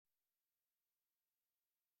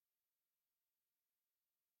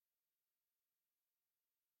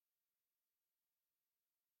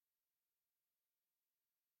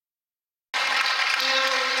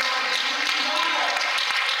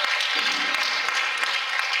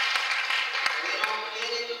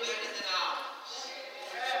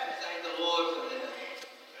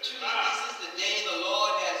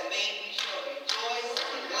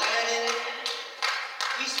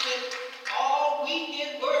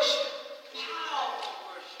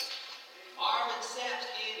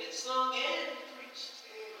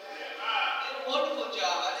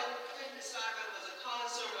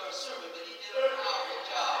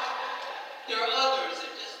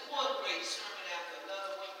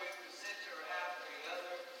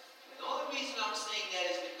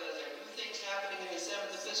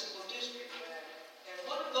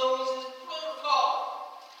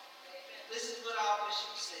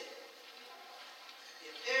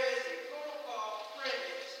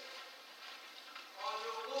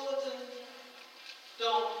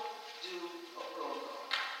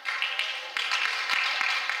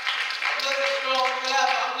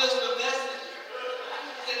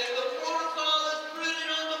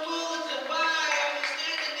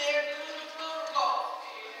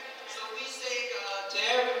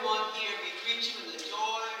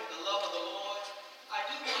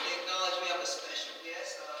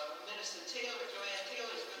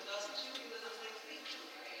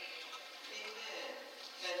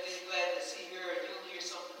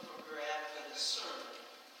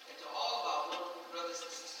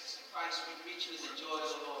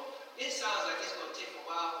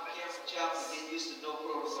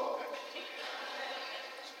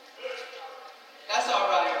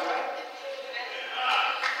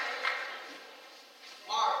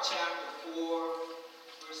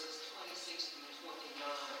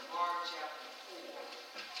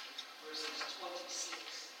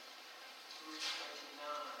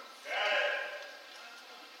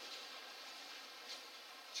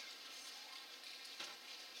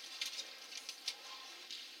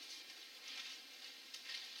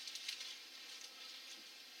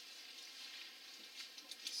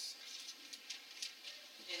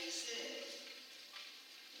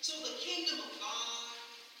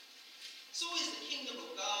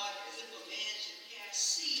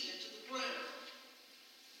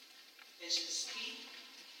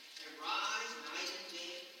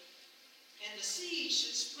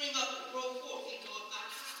spring up and grow forth, he knoweth not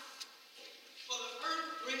how. For the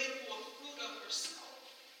earth bringeth forth fruit of herself,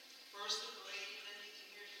 first the blade, then the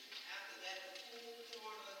ear, after that the full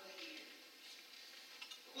corn of the ear.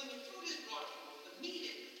 But when the fruit is brought forth,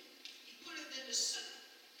 immediately he putteth in the sickle,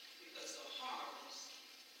 because the harvest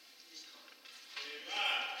is coming.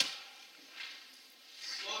 Amen.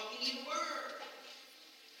 Lord, we need a word.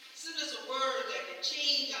 Send us a word that can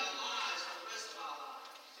change our lives for the rest of our lives.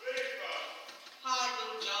 Hide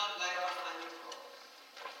little John Black behind your cross.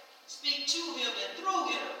 Speak to him and through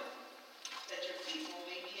him, that your people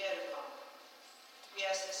may be edified. We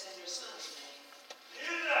ask this in your Son's name.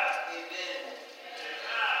 Amen. Amen.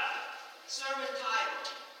 Sermon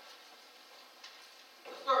title,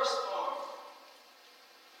 The First Farm.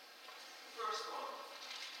 The First Farm.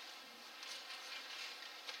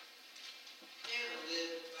 Hannah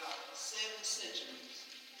lived about 7 centuries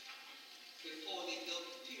before they built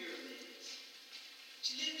the pyramids.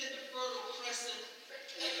 She lived in the Fertile Crescent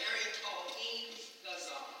in an area called AME.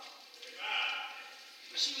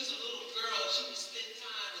 When she was a little girl, she would spend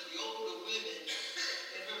time with the older women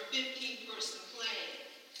in her 15-person clan.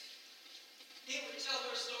 They would tell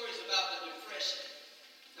her stories about the Depression.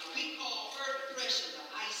 Now, we call her Depression the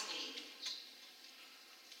Ice Age.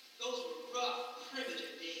 Those were rough,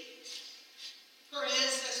 primitive days. Her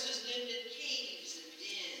ancestors lived in caves and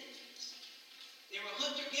dens. They were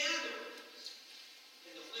hunter-gatherers,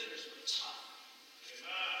 and the winters were tough.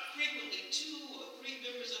 Frequently, 2 or 3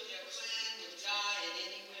 members of their clan would die in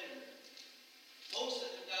any winter. Most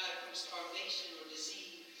of them died from starvation or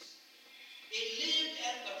disease. They lived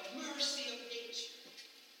at the mercy of nature,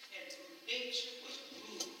 and nature was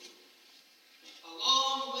brutal. A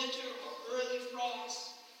long winter or early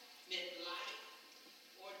frost meant life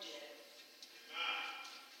or death.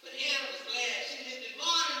 But Hannah was glad she lived in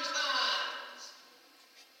modern times.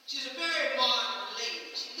 She's a very modern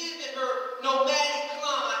lady. She lived in her nomadic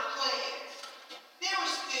clan. They were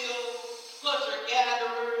still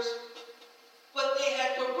hunter-gatherers, but they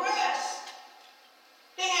had progressed.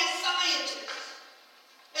 They had scientists.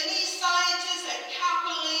 And these scientists had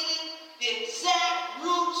calculated the exact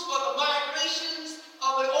routes for the migrations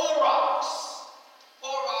of the aurochs.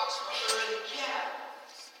 Aurochs were early cattle.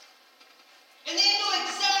 And they knew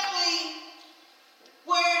exactly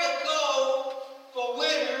where to go for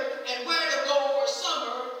winter and where to go for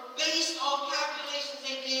summer based on calculations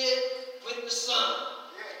they did with the sun.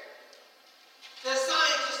 The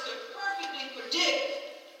scientists could perfectly predict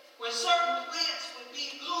when certain plants would be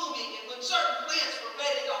blooming and when certain plants were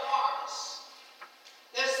ready to harvest.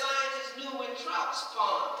 Their scientists knew when drought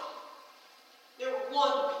spawned. They were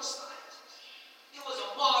wonderful scientists. It was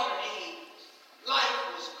a modern age. Life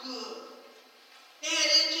was good. They had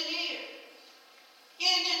engineers.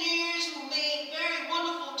 Engineers who made very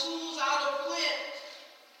wonderful tools out of flint.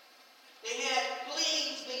 They had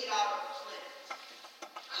blades made out of flint,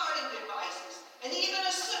 cutting devices, and even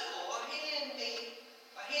a sickle, a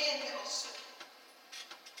handheld sickle.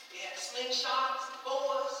 They had slingshots,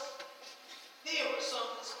 boas. They were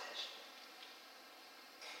something special.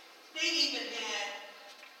 They even had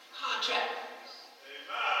contractors.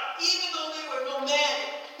 Even though they were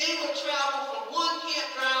nomadic, they would travel from one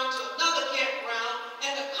campground to another campground,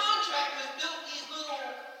 and the contractors built these little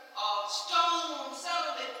stone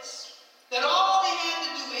settlements that all they had to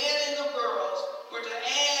do, Anna and the girls, were to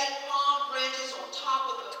add palm branches on top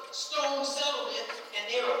of the stone settlement, and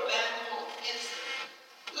they were back home instantly.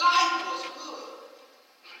 Life was good.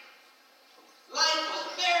 Life was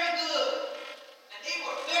very good. And they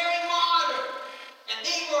were very modern. And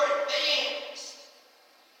they were advanced.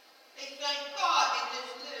 They thank God they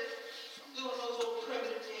didn't live during those old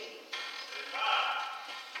primitive days.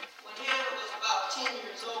 When Hannah was about 10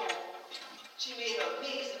 years old, she made an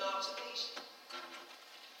amazing observation.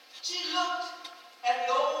 She looked at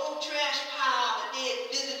the old trash pile that they had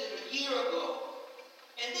visited a year ago.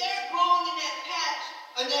 And there growing in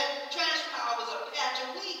that trash pile was a patch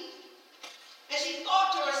of wheat. And she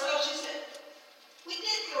thought to herself, she said, we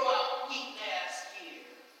did throw out wheat last year.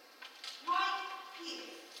 Right here.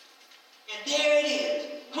 And there it is,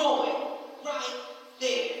 growing right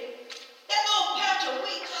there. That little patch of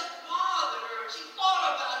wheat just bothered her. She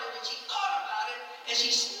thought about it and she thought about it, and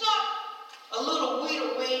she snuck a little wheat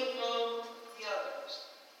away from the others.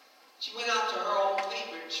 She went out to her old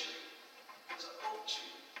favorite tree. It was an oak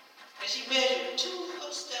tree. And she measured 2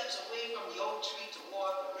 footsteps away from the oak tree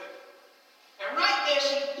toward the river. And right there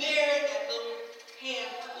she buried that little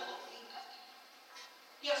handful of wheat.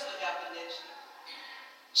 Guess what happened next year?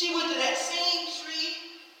 She went to that same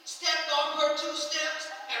tree, stepped on her 2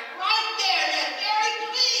 steps, and right there in that very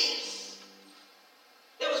place,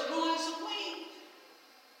 there was growing some wheat.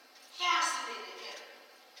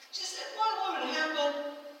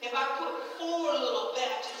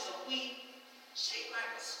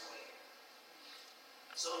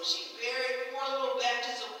 So she buried 4 little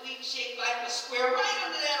batches of wheat shaped like a square right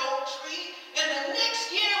under that old tree. And the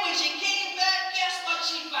next year when she came back, guess what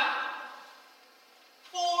she found?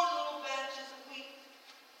 4 little batches of wheat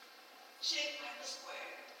shaped like a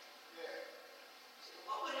square. Yeah. So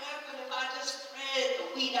what would happen if I just spread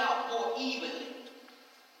the wheat out more evenly?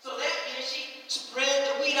 So that year she spread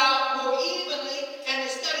the wheat out more evenly, and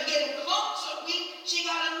instead of getting clumps of wheat, she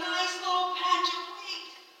got a nice little patch of wheat.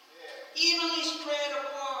 Yeah. Evenly spread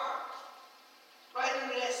apart, right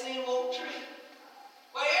under that same old tree.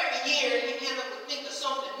 Well, every year Hannah would think of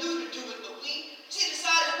something new to do with the wheat. She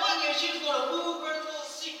decided one year she was going to move her little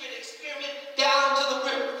secret experiment down to the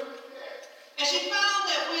river. Yeah. And she found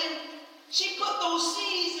that when she put those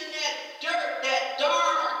seeds in that dirt, that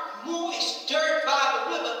dark, moist dirt by the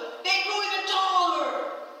river, they grew even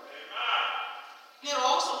taller. Amen. Hannah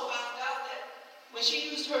also found out that when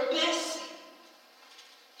she used her best seed,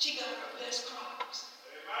 she got her best crops.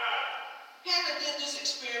 Amen. Hannah did this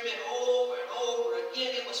experiment over and over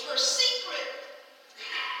again. It was her secret.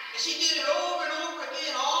 And she did it over and over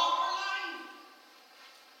again all her life.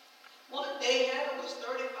 One day, Hannah was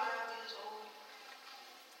 35 years old,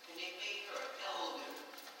 and they made her an elder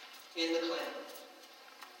in the clan.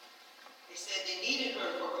 They said they needed her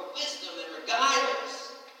for her wisdom and her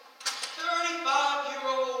guidance.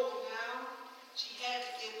 35-year-old now, she had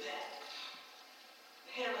to give back.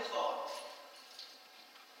 Hannah thought,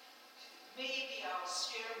 maybe I'll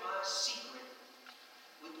share my secret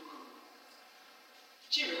with the group.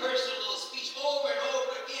 She rehearsed her little speech over and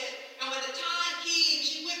over again, and when the time came,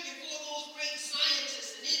 she went before those great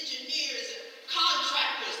scientists and engineers and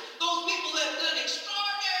contractors, those people that have done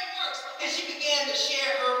extraordinary works, and she began to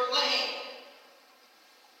share her plan.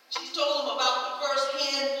 She told them about the first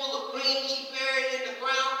handful of grain she buried in the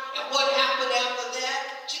ground and what happened after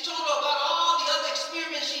that. She told them about all the other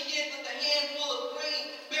experiments she did with the handful of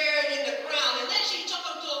grain buried in the ground. And then she took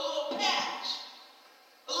them to a little patch.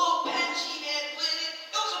 A little patch she had planted.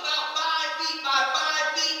 It was about 5 feet by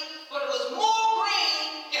 5 feet, but it was more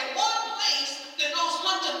grain in one place than those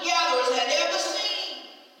hunter-gatherers had ever seen.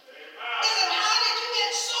 They said, how did you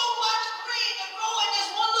get so much grain to grow in this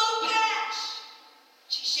one little patch?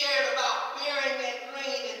 She shared about burying that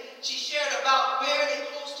grain, and she shared about burying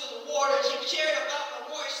it close to the water. She shared about the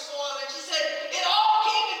moist soil, and she said it all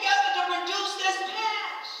came together to produce this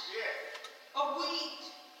patch of wheat.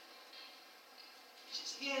 She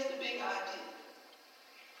said, here's the big idea.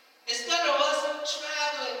 Instead of us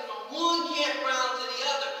traveling from one campground to the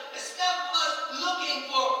other, instead of us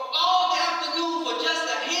looking for all the afternoon for just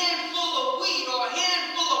a handful of wheat or a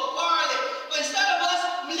handful of barley, but instead of us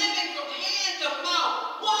living from hand to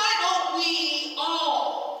mouth, why don't we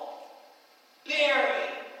all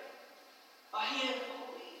bury a handful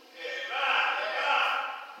of wheat?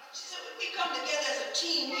 She said, when we come together as a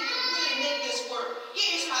team, we can really make this work.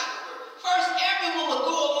 Here's how it works. First, everyone will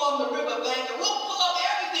go along the riverbank, and we'll pull up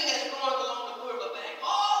everything that's growing along the riverbank.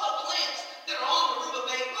 All the plants that are on the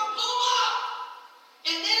riverbank, we'll pull them up.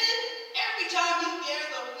 And then, every time you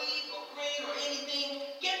gather wheat or grain or anything,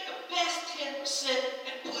 get the best 10%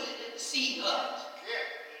 and put it in the seed hut.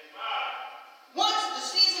 Once the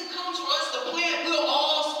season comes for us to plant, we'll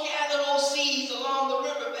all scatter those seeds along the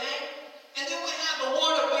riverbank, and then we'll have the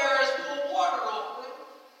water bearers pour water over it,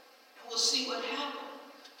 and we'll see what happens.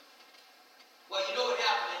 Well, you know what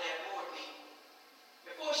happened in that board meeting.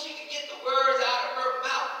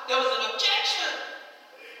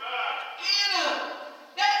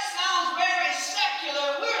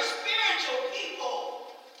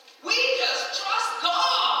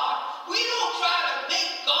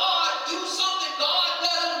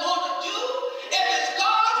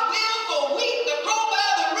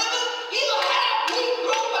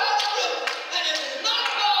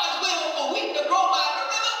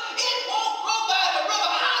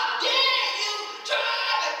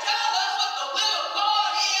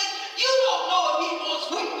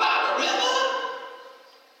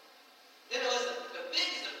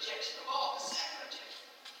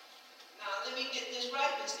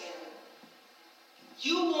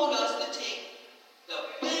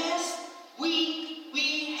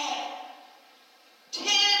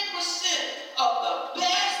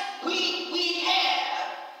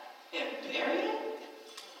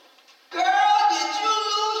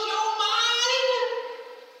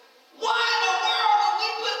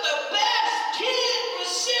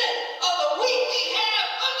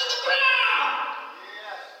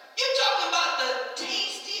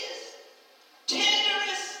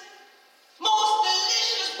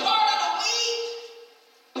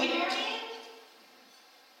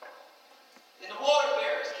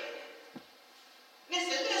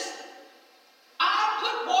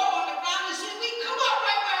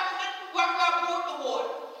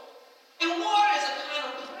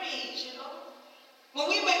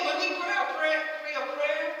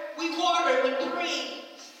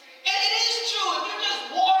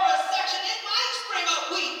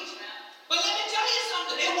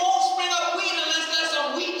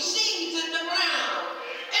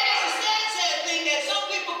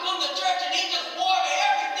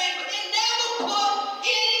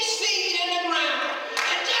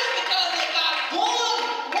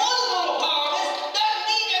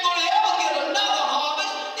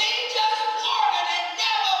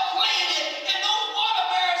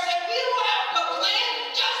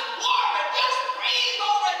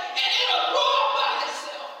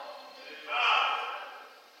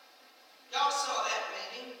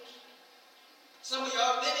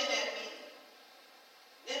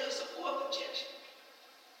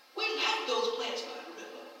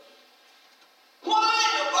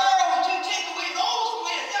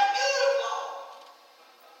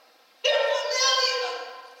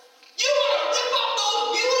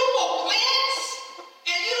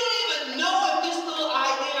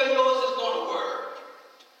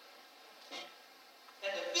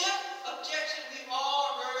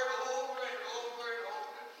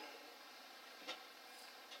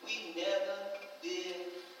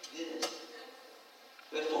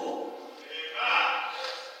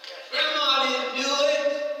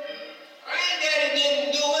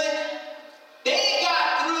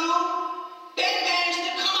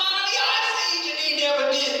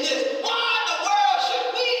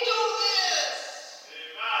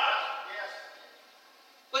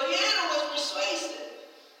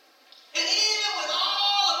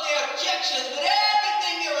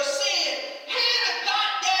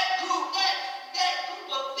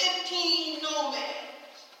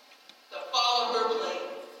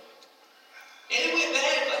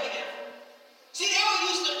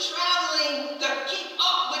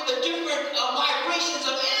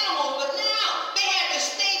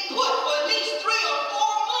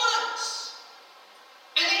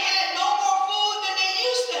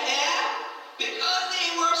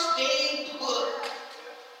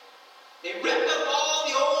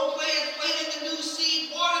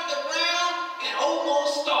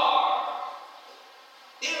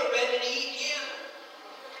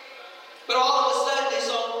 But all of a sudden, they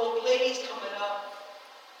saw little ladies coming up.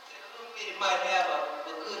 Said, the little lady might have a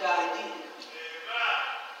good idea.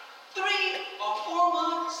 3 or 4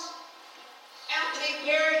 months after they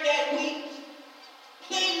buried that wheat,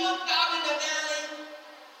 they looked out in the valley,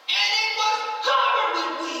 and it was covered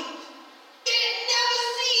with wheat. They had never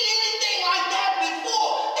seen anything like that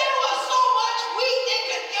before. There was so much wheat they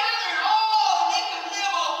could gather it all, and they could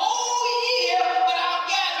live a whole year without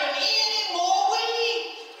gathering any more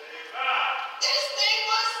wheat. This thing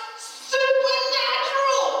was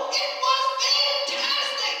supernatural. It was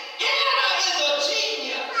fantastic. Hannah is a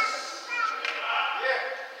genius.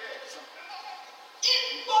 It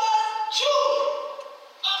was truly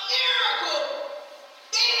a miracle.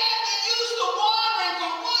 They had been used to wandering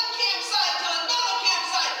from one campsite to another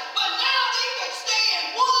campsite, but now they could stay in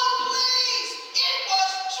one place. It was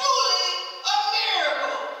truly a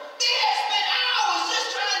miracle. They had spent hours just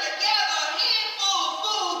trying to gather a handful of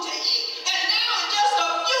food to eat, and now in just a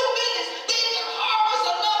few minutes, they could harvest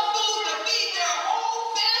enough food to feed their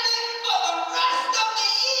whole family for the rest of the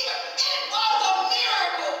year. It was a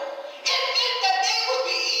miracle. It meant that they would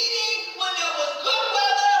be eating when there was good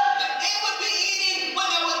weather, and they would be eating when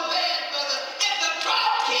there was bad weather. If the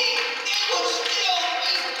drought came, they would still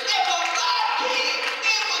eat. If a flood came,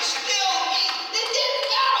 they would still eat. It didn't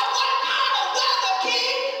matter what kind of weather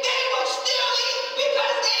came, they would still eat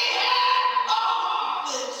because they had a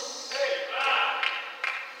harvest.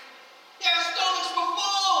 Their stomachs were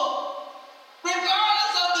full,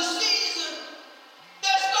 regardless of the season.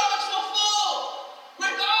 Their stomachs were full,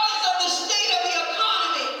 regardless of the state of the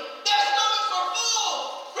economy. Their stomachs were full,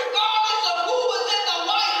 regardless of who was in the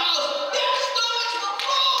White House. Their stomachs were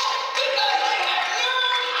full because they had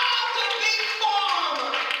learned how to be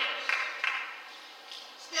farmers.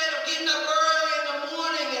 Instead of getting up early in the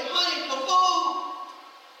morning and hunting for food,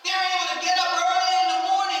 they're able to get up early in the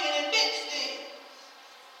morning and invent things.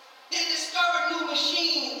 They discovered new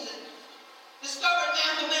machines and discovered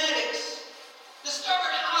mathematics,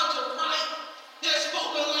 discovered how to write their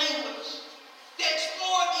spoken language. They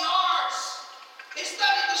explored the arts. They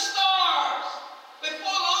studied the stars.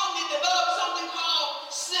 Before long, they developed something called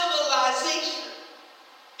civilization.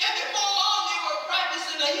 And before long, they were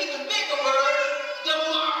practicing an even bigger word,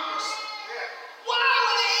 democracy. Why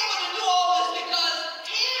were they able to do all this? Because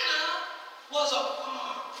Hannah was a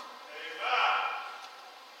farmer.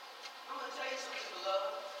 I'm going to tell you something,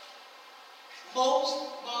 beloved. Most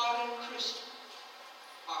modern Christians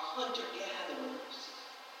are hunter-gatherers.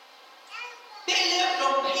 They live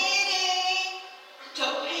from payday to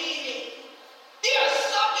payday. They are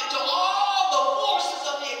subject to all the forces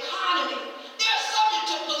of the economy. They're subject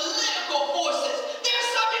to political forces. They're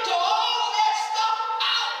subject to all of that stuff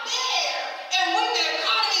out there. And when the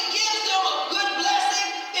economy gives them a good blessing,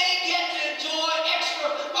 they get to enjoy extra.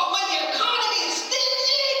 But when the economy is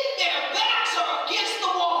stingy, their backs are against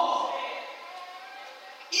the wall.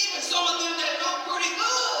 Even some of them that know pretty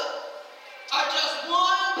good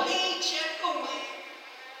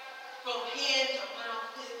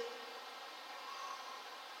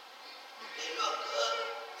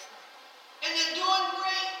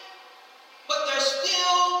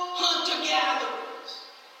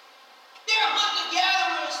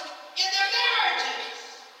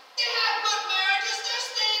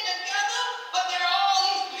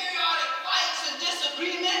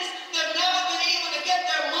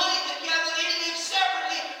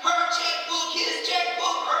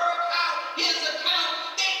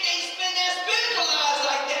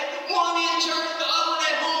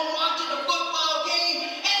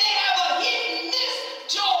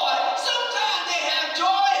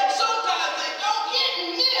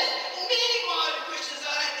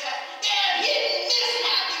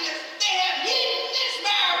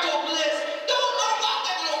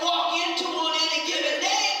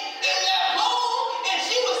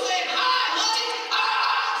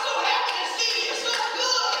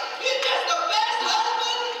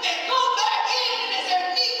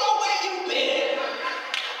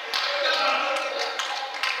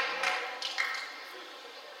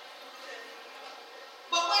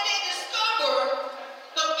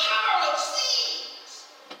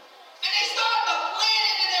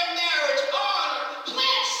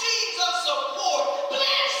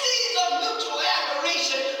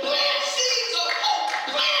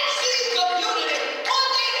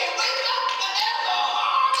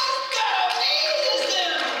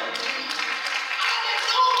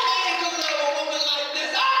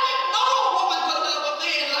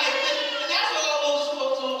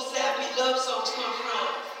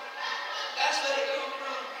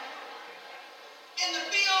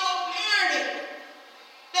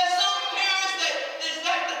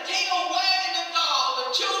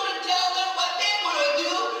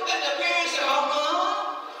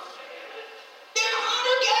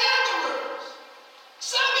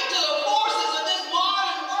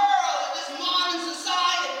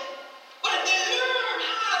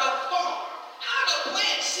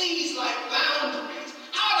like boundaries,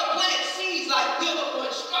 how to plant seeds like biblical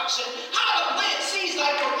instruction, how to plant seeds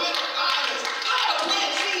like parental guidance, how to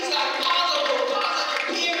plant seeds like positive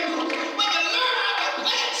peer group. When you learn how to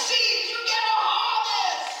plant seeds, you get a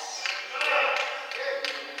harvest.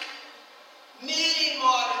 Many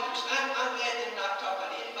modern Christians, I'm glad they're not talking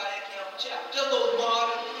about anybody at Campbell Chapel, just those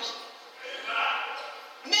modern Christians.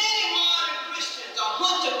 Many modern Christians are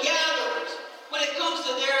hunter-gatherers when it comes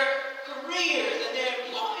to their careers and their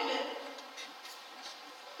employment.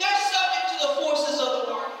 They're subject to the forces of the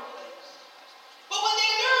marketplace. But when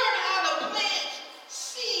they learn how to plant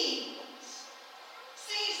seeds,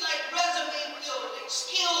 seeds like resume building,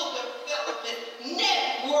 skill development,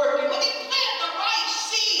 networking, when they plant the right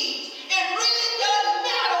seeds, it really doesn't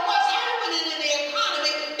matter what's happening in the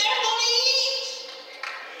economy, they're going to eat.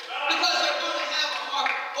 Because they're going to have a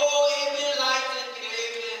heart. Oh, amen, lights in here,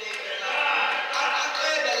 amen, amen. I'm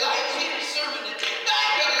glad the lights hit the sermon today. Thank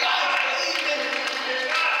you, lights, amen.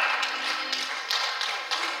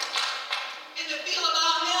 In the field of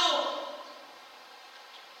our health.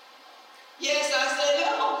 Yes, I said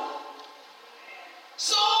health.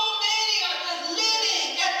 So many are just living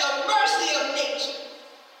at the mercy of nature.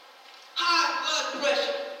 High blood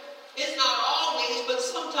pressure. It's not always, but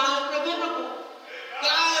sometimes preventable.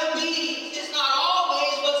 Diabetes. It's not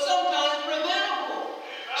always, but sometimes preventable.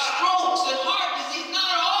 Strokes and heart disease.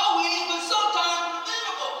 Not always, but sometimes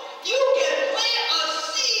preventable. You can plant a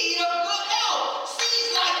seed of good health.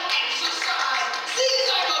 Seeds like exercise. Seeds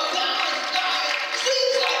like a balanced diet.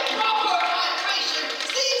 Seeds like proper hydration.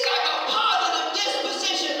 Seeds like a positive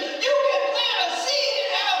disposition. You can plant a seed and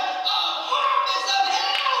have a harvest of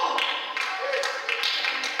health.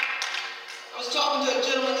 I was talking to a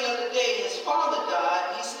gentleman the other day. His father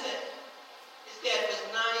died, and he said his dad was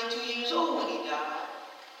 92 years old when he died.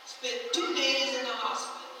 Spent 2 days in the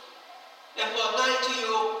hospital. And for a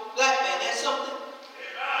 92-year-old black man, that's something.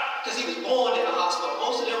 Because he was born in the hospital.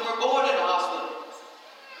 Most of them were born in the hospital.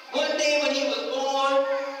 One day when he was born,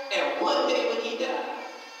 and one day when he died.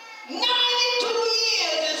 92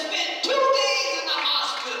 years and spent 2 days in the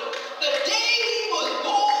hospital. The day he was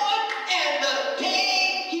born and the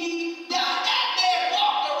day he died. That man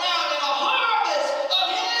walked around in a harvest of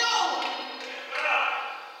health.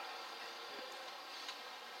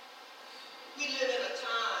 We live in a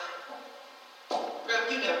time,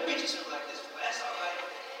 Reverend, you never preached something like this before. That's all right.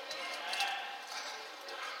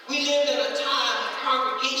 We live in a time when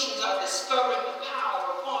congregations are discovering the power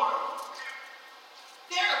of farming.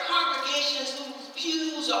 There are congregations whose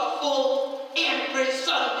pews are full every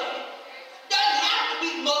Sunday. Doesn't have to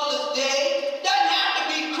be Mother's Day. Doesn't have to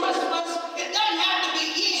be Christmas. It doesn't have to be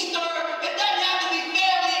Easter. It doesn't have to be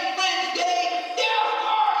Family and Friends Day. Their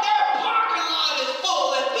parking lot is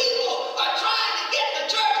full, and people are trying to get to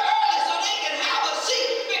church early so they can have a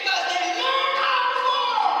seat because they learned how to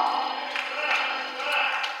farm.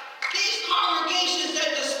 These congregations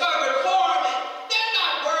that discovered farming, they're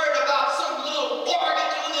not worried about some little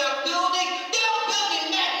mortgage on their building. They're building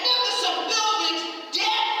magnificent buildings,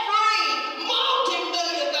 debt-free,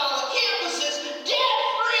 multi-million-dollar campuses,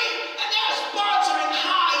 debt-free, and they're sponsoring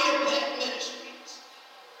high-impact ministries.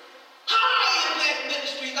 High-impact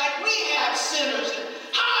ministries like rehab centers, and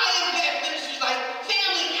high-impact ministries like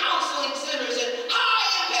family counseling centers, and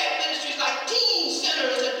high-impact ministries like teen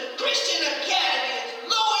centers, and Christian academies,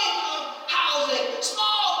 low-income housing,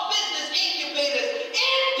 small business incubators,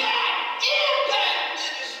 impact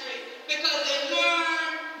ministry, because they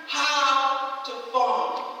learn how to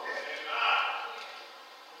farm.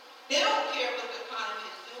 They don't care what the economy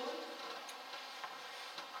is doing.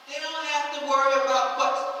 They don't have to worry about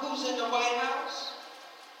who's in the White House.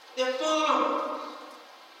 They're farmers.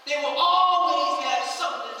 They will always have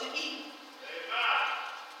something to eat.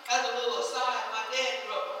 As a little aside, my dad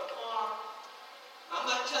grew up on a farm. I'm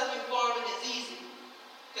not telling you farming is easy,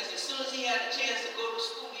 because as soon as he had a chance to go to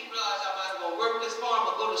school, he realized I might as well work this farm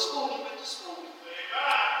or go to school. He went to school.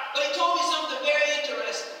 But he told me something very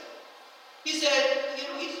interesting. He said,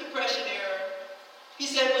 he's a Depression era. He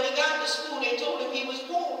said when he got to school, they told him he was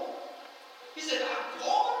poor. He said, I'm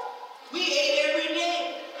poor? We ate every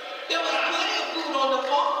day. There was plenty of food on the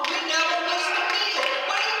farm. We never missed a meal.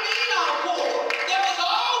 What do you mean I'm poor? There was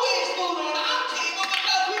always food on our table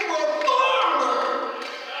because we were farmers.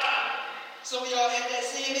 Some of y'all had that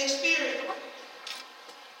same experience.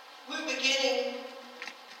 We're beginning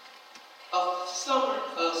a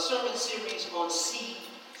sermon series on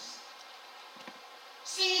seeds.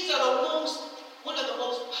 Seeds are one of the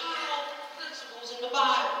most powerful principles in the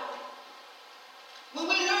Bible. When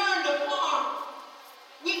we learn to farm,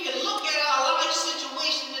 we can look at our life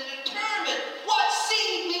situation and determine what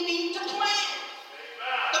seed we need to plant.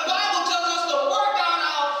 The Bible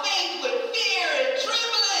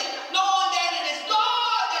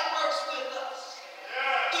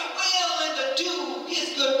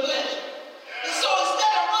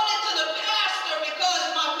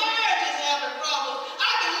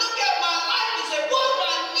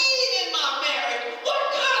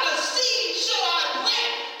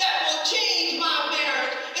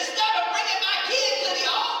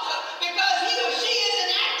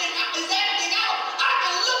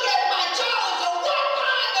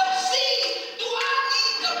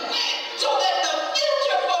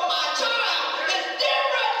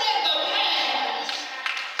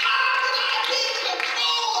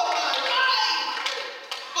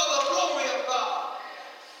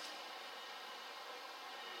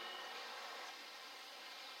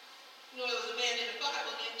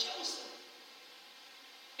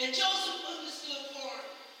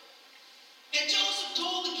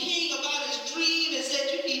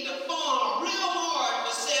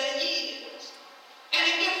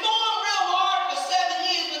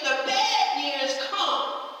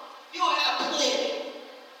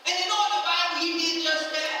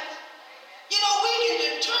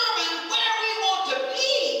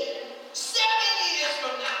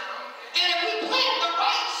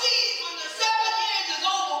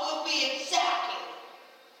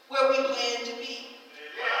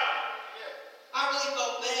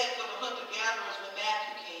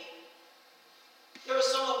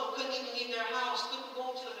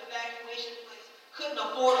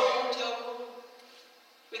afford a hotel room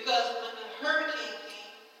because when the hurricane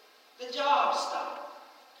came, the job stopped.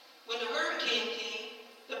 When the hurricane came,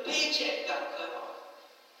 the paycheck got cut off.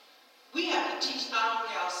 We have to teach not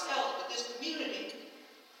only ourselves, but this community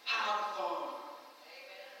how to farm.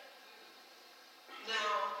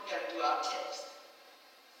 Now, we got to do our text.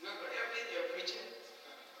 You're going to ever get there, preacher.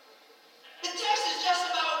 The text is just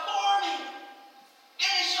about farming.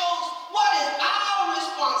 And it shows what is our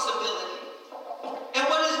responsibility and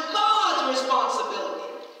what is God's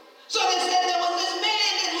responsibility. So they said there was this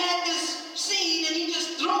man that had this seed and he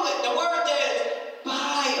just threw it. The word there is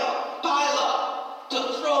bila, to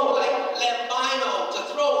throw, like lambino, to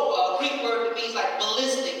throw, a Greek word that means like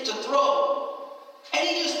ballistic, to throw. And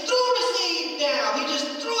he just threw the seed down. He just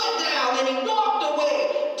threw it down and he walked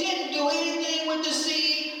away. Didn't do anything with the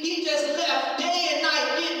seed. He just left day and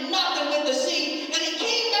night, did nothing with the seed. And he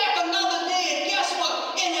came back another day and guess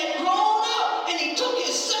what? It had grown up and he took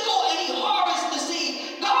his sickle and he harvested the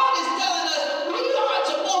seed. God is telling us we aren't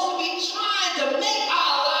supposed to be trying to make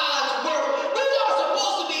our lives work. We are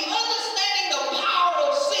supposed to be understanding the power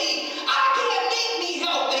of seed. I can't make me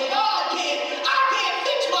healthy. God can. I can't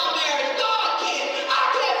fix my marriage. God can. I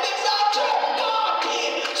can't fix our church. God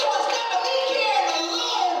can. So instead of me carrying the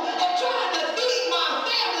load of trying to feed my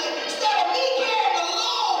family, instead of me carrying the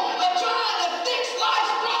load of trying to fix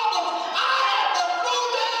life's problems, I have to throw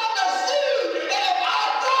down the seed. And if I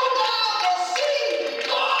throw down the seed,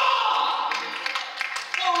 God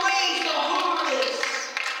will raise the harvest.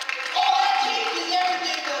 Oh, that changes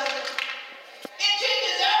everything, doesn't it? It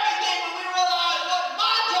changes everything when we realize what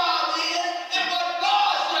my job is and what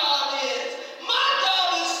God's job is. My job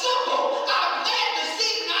is simple. I plant the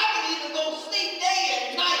seed and I can even go sleep day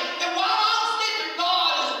and night. And while I'm sleeping,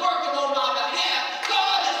 God is working on my behalf.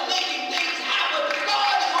 God is making things happen.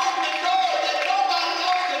 God is opening doors that nobody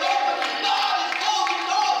else can open. God is closing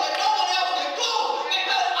doors that no one else can close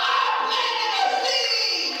because I planted a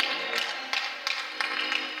seed.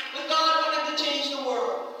 When God wanted to change the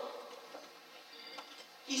world,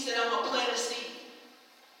 he said, I'm going to plant a seed.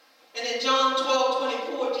 And in John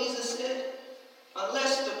 12:24, Jesus said,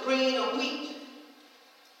 unless the grain of wheat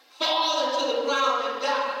fall into the ground and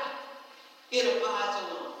die, it abides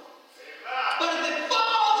alone. But if it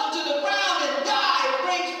falls into the ground and die, it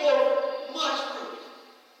brings forth much fruit.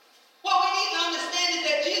 What we need to understand is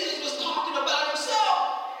that Jesus was talking about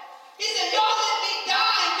himself. He said, y'all let me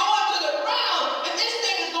die and go into the ground, and this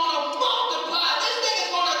thing is going to multiply. This thing is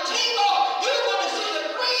going to take off. You're going to see the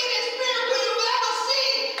greatest miracle you've ever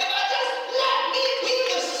seen if I just let me be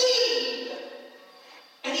the seed.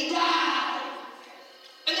 And he died.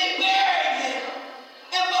 And they buried him.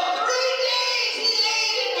 And for 3 days he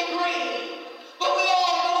laid in the grave. But we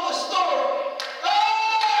all know the story.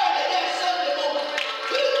 Early that Sunday morning,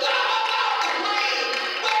 he got up out the grave.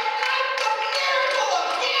 But like the miracle of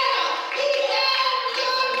Hannah, he had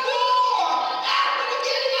done more after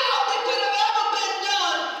getting out than could have ever been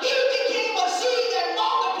done. He became a seed that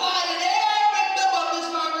multiplied in every member of this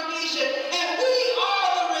congregation. And we are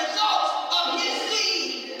the results of his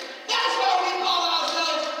seed. That's why we call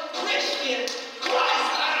ourselves Christian,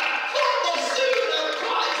 Christ-like, from the seed of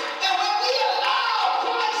Christ. And when we allow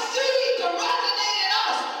Christ's seed to resonate in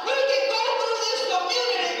us, we can go through this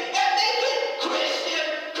community and make it Christian,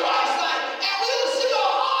 Christ-like. And we'll see a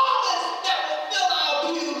harvest that will fill our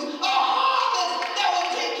pews, a harvest that will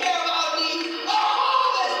take care of our needs, a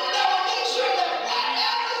harvest that will make sure that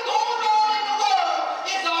whatever's going on in the world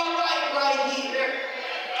is all right here.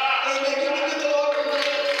 Amen. Can we give the Lord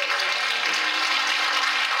praise?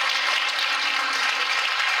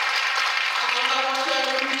 I'm not going to try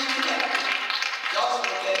to preach you that. Y'all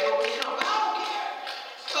say that over Trump. I don't care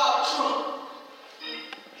about Trump.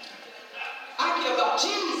 I care about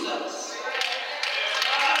Jesus.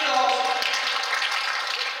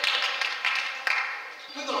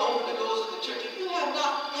 We're going to open the doors of the church. If you have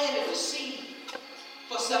not planted a seed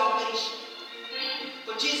for salvation,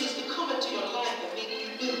 for Jesus to come into your life and make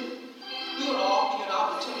you new, we're going to offer you an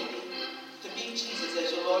opportunity to meet Jesus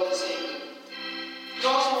as your Lord and Savior. We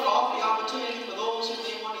also want to offer the opportunity for those who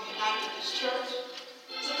may want to unite with this church.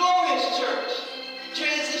 It's a glorious church,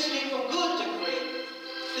 transitioning from good to great,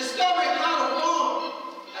 discovering how to farm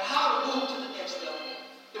and how to move to the next level.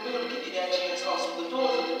 Then we're going to give you that chance also. The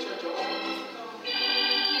doors of the church are open. You can come.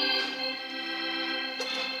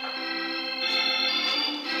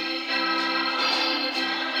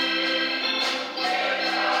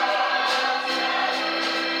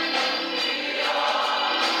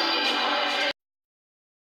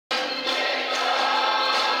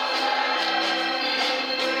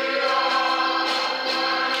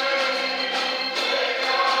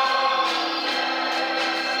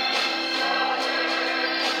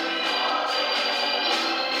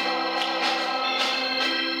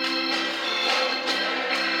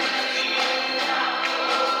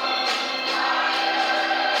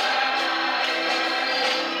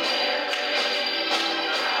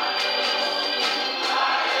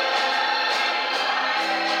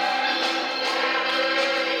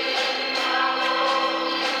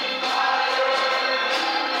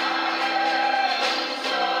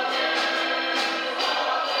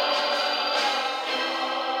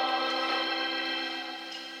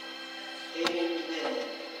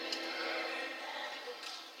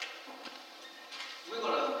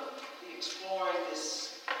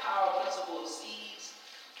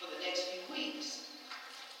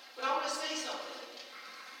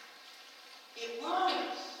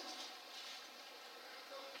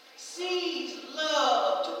 Seeds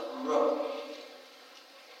love to grow.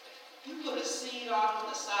 You put a seed out on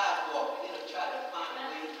the sidewalk, and it'll try to find a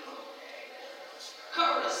way to grow.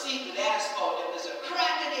 Cover the seed with asphalt. If there's a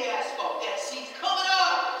crack in the asphalt, that seed's coming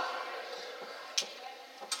up.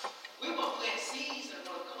 We're going to plant seeds that are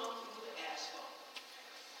going to come through the asphalt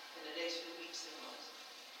in the next few weeks and months.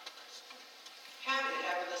 Happy to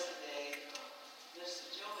have with us today,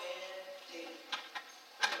 Mr. Joanne Taylor.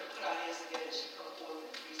 We're going to put our hands together as she comes forward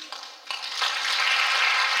and greets us.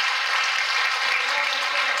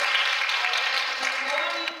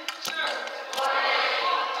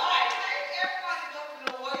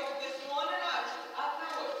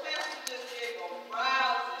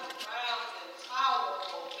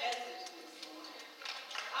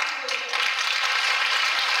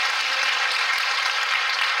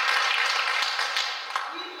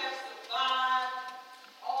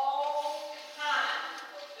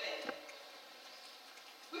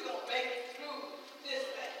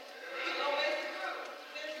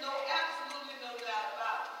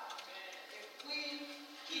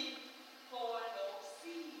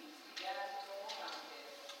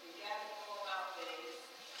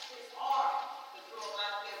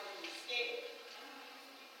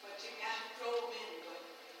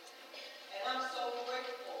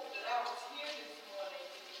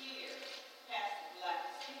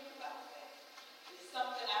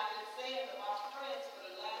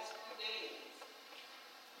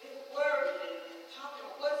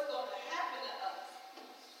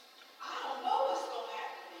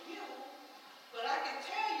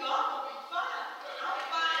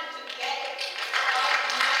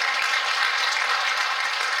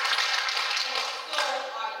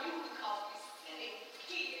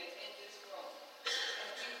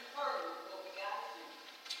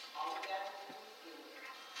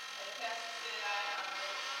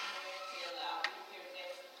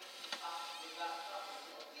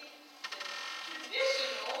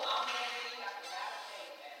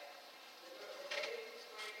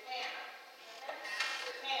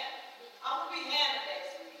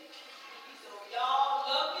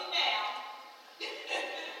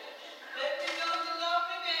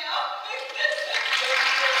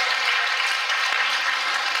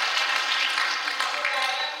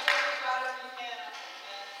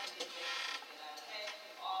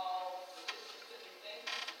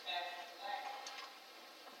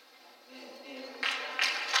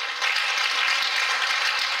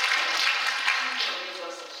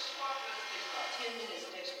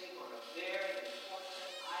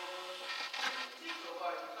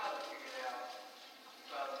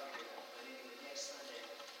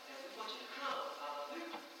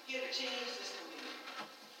 Change this community.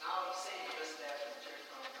 Now I'm saying to us that when church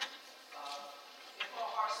comes, if our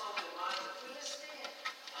hearts, souls, and minds are clear, let's stand.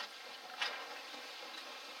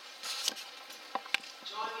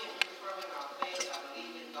 Join me in reaffirming our